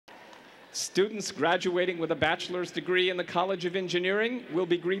Students graduating with a bachelor's degree in the College of Engineering will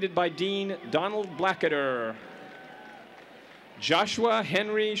be greeted by Dean Donald Blackader. Joshua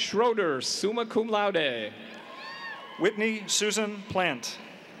Henry Schroeder, summa cum laude. Whitney Susan Plant.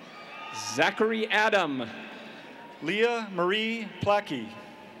 Zachary Adam. Leah Marie Plackey.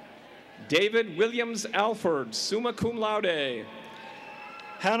 David Williams Alford, summa cum laude.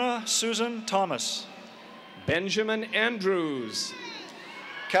 Hannah Susan Thomas. Benjamin Andrews.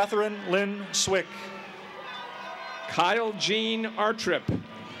 Catherine Lynn Swick. Kyle Jean Artrip.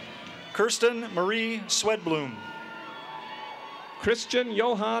 Kirsten Marie Swedblum. Christian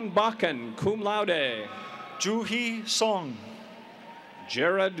Johann Bakken, cum laude. Juhi Song.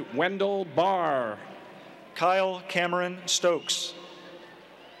 Jared Wendell Barr. Kyle Cameron Stokes.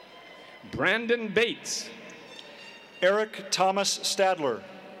 Brandon Bates. Eric Thomas Stadler.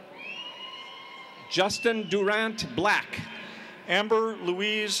 Justin Durant Black. Amber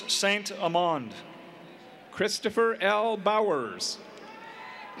Louise Saint Amand. Christopher L. Bowers.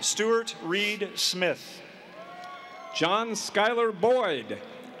 Stuart Reed Smith. John Schuyler Boyd.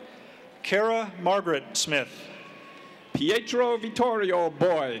 Kara Margaret Smith. Pietro Vittorio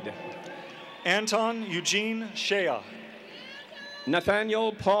Boyd. Anton Eugene Shea.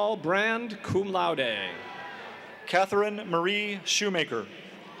 Nathaniel Paul Brand, cum laude. Catherine Marie Shoemaker.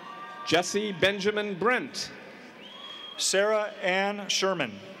 Jesse Benjamin Brent. Sarah Ann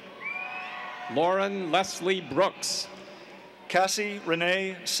Sherman. Lauren Leslie Brooks. Cassie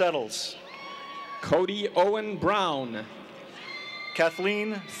Renee Settles. Cody Owen Brown.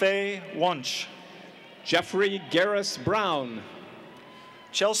 Kathleen Faye Wunsch. Jeffrey Garris Brown.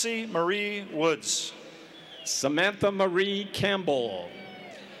 Chelsea Marie Woods. Samantha Marie Campbell.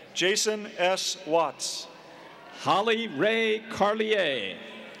 Jason S. Watts. Holly Ray Carlier.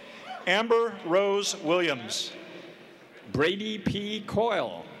 Amber Rose Williams. Brady P.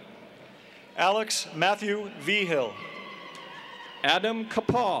 Coyle. Alex Matthew Vigil. Adam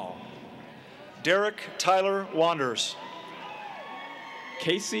Capal. Derek Tyler Wanders.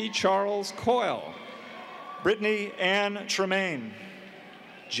 Casey Charles Coyle. Brittany Ann Tremaine.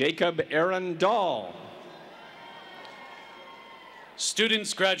 Jacob Aaron Dahl.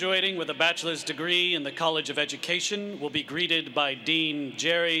 Students graduating with a bachelor's degree in the College of Education will be greeted by Dean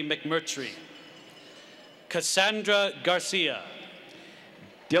Jerry McMurtry. Cassandra Garcia.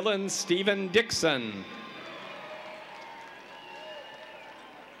 Dylan Stephen Dixon.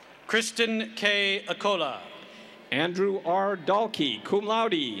 Kristen K. Acola. Andrew R. Dalkey, cum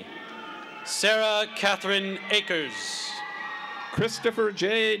laude. Sarah Catherine Akers. Christopher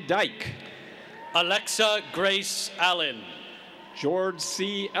J. Dyke. Alexa Grace Allen. George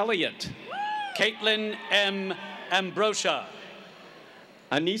C. Elliott. Caitlin M. Ambrosia.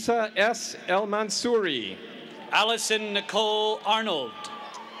 Anissa S. El Mansouri. Allison Nicole Arnold.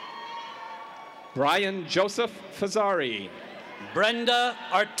 Brian Joseph Fazzari. Brenda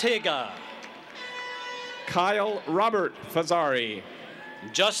Artega. Kyle Robert Fazzari.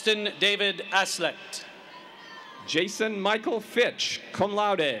 Justin David Aslett. Jason Michael Fitch, cum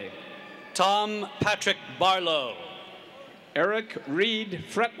laude. Tom Patrick Barlow. Eric Reed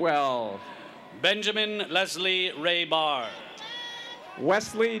Fretwell. Benjamin Leslie Ray Barr.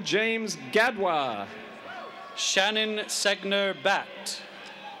 Wesley James Gadwa. Shannon Segner Batt.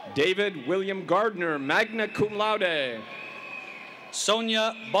 David William Gardner, magna cum laude.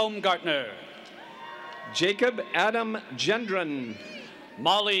 Sonia Baumgartner. Jacob Adam Gendron.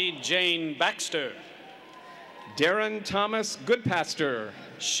 Molly Jane Baxter. Darren Thomas Goodpaster.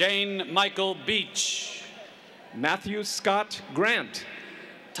 Shane Michael Beach. Matthew Scott Grant.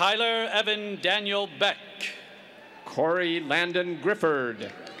 Tyler Evan Daniel Beck. Corey Landon Grifford.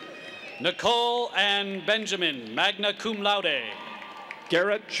 Nicole Ann Benjamin, magna cum laude.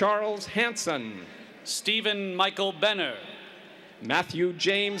 Garrett Charles Hanson. Stephen Michael Benner. Matthew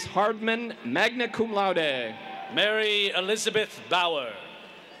James Hardman, magna cum laude. Mary Elizabeth Bauer.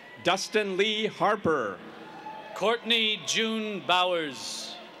 Dustin Lee Harper. Courtney June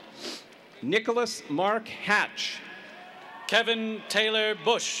Bowers. Nicholas Mark Hatch. Kevin Taylor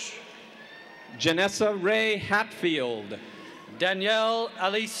Bush. Janessa Ray Hatfield. Danielle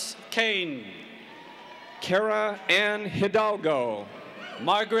Alice Kane. Kara Ann Hidalgo.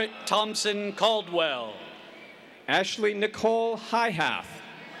 Margaret Thompson Caldwell. Ashley Nicole Highhath.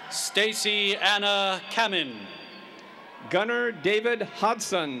 Stacy Anna Kamin. Gunnar David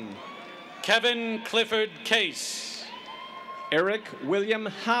Hodson. Kevin Clifford Case. Eric William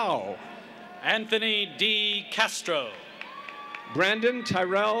Howe. Anthony D. Castro. Brandon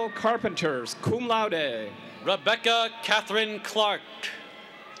Tyrell Carpenters, cum laude. Rebecca Catherine Clark.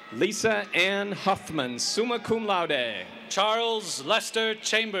 Lisa Ann Huffman, summa cum laude. Charles Lester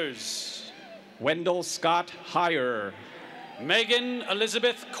Chambers. Wendell Scott Heyer. Megan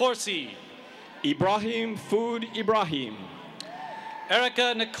Elizabeth Corsi. Ibrahim Food Ibrahim.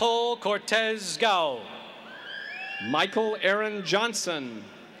 Erica Nicole Cortez Gao. Michael Aaron Johnson.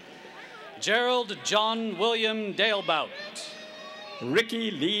 Gerald John William Dalebout. Ricky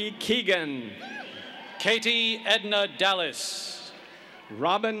Lee Keegan. Katie Edna Dallas.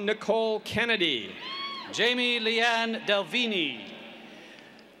 Robin Nicole Kennedy. Jamie Leanne Delvini.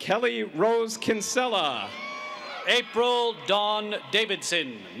 Kelly Rose Kinsella. April Dawn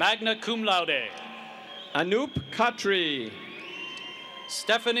Davidson, magna cum laude. Anoop Khatri.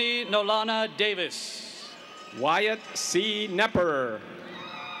 Stephanie Nolana Davis. Wyatt C. Nepper.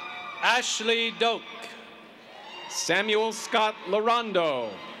 Ashley Doak. Samuel Scott Larondo.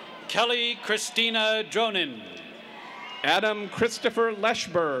 Kelly Christina Dronin. Adam Christopher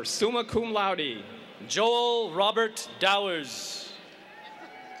Leschber, summa cum laude. Joel Robert Dowers.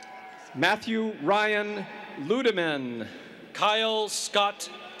 Matthew Ryan Ludeman. Kyle Scott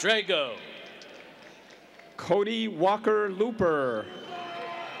Drago. Cody Walker Looper.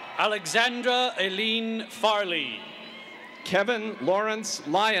 Alexandra Eileen Farley. Kevin Lawrence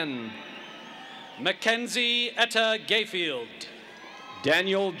Lyon. Mackenzie Etta Gayfield.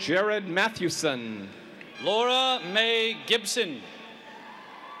 Daniel Jared Mathewson. Laura May Gibson.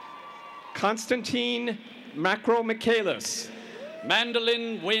 Constantine Macro Michaelis.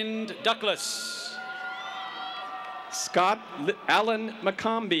 Mandolin Wind Douglas. Scott Allen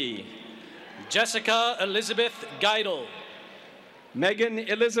McCombie. Jessica Elizabeth Geidel. Megan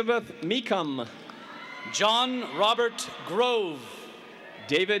Elizabeth Meekum. John Robert Grove.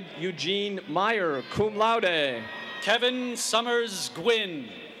 David Eugene Meyer, cum laude. Kevin Summers Gwynn.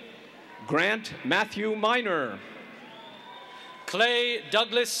 Grant Matthew Minor. Clay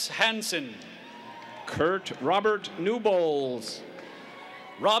Douglas Hansen. Kurt Robert Newbolls.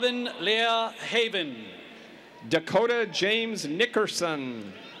 Robin Leah Haven. Dakota James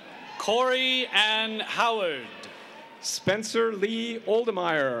Nickerson. Corey Ann Howard. Spencer Lee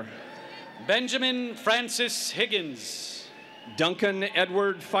Oldemeyer. Benjamin Francis Higgins. Duncan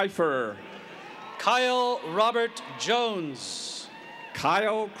Edward Pfeiffer. Kyle Robert Jones.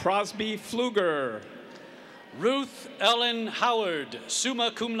 Kyle Crosby Pfluger. Ruth Ellen Howard,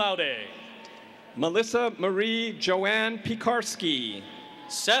 summa cum laude. Melissa Marie Joanne Piekarski.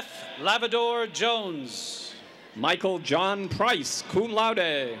 Seth Lavador Jones. Michael John Price, cum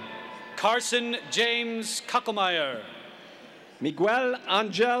laude. Carson James Kuckelmeyer. Miguel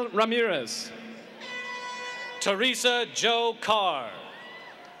Angel Ramirez. Teresa Jo Carr.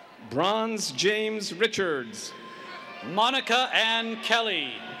 Bronze James Richards. Monica Ann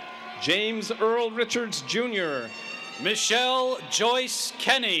Kelly. James Earl Richards Jr. Michelle Joyce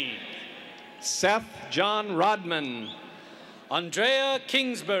Kenny. Seth John Rodman. Andrea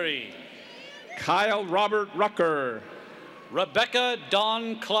Kingsbury. Kyle Robert Rucker. Rebecca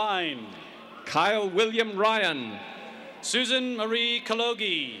Dawn Klein. Kyle William Ryan. Susan Marie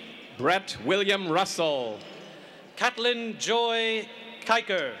Kalogi. Brett William Russell. Kathleen Joy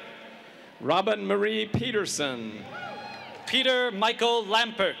Kiker. Robin Marie Peterson. Peter Michael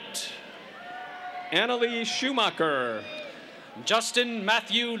Lampert. Annalie Schumacher. Justin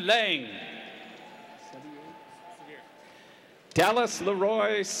Matthew Lang. Dallas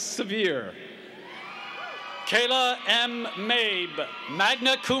Leroy Sevier. Kayla M. Mabe,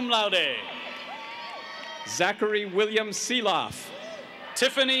 magna cum laude. Zachary William Seeloff.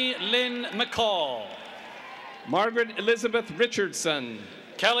 Tiffany Lynn McCall. Margaret Elizabeth Richardson.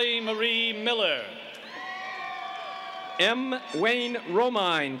 Kelly Marie Miller. M. Wayne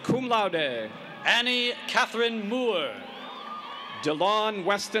Romine, cum laude. Annie Catherine Moore. DeLon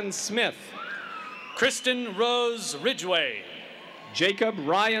Weston Smith. Kristen Rose Ridgway. Jacob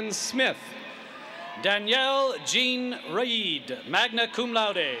Ryan Smith. Danielle Jean Reed, magna cum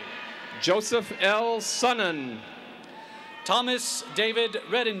laude. Joseph L. Sonnen. Thomas David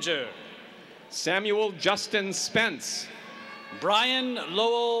Redinger. Samuel Justin Spence. Brian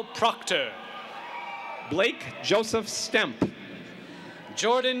Lowell Proctor. Blake Joseph Stemp.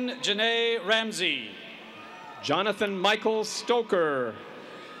 Jordan Janae Ramsey. Jonathan Michael Stoker.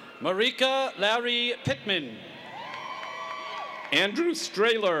 Marika Larry Pittman. Andrew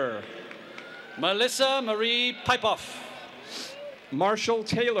Strahler. Melissa Marie Pipoff. Marshall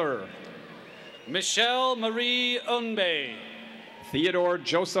Taylor. Michelle Marie Unbe. Theodore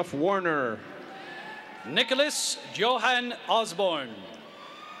Joseph Warner. Nicholas Johan Osborne.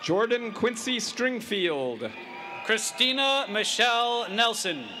 Jordan Quincy Stringfield. Christina Michelle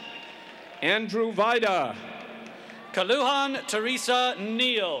Nelson. Andrew Vida. Kaluhan Teresa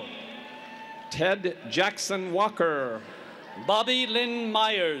Neal. Ted Jackson Walker. Bobby Lynn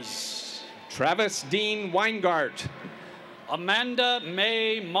Myers. Travis Dean Weingart. Amanda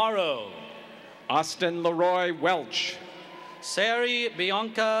May Morrow. Austin Leroy Welch. Sari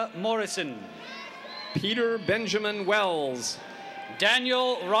Bianca Morrison. Peter Benjamin Wells.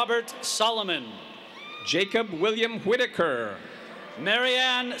 Daniel Robert Solomon. Jacob William Whitaker.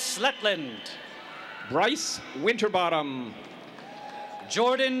 Marianne Sletland. Bryce Winterbottom.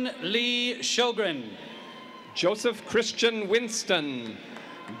 Jordan Lee Sjogren. Joseph Christian Winston.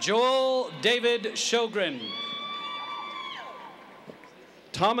 Joel David Sjogren.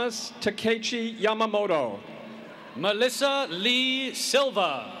 Thomas Takechi Yamamoto. Melissa Lee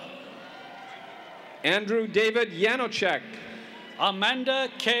Silva. Andrew David Yanochek. Amanda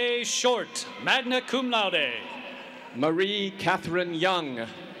K. Short, magna cum laude. Marie Catherine Young.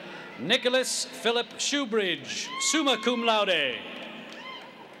 Nicholas Philip Shoebridge, summa cum laude.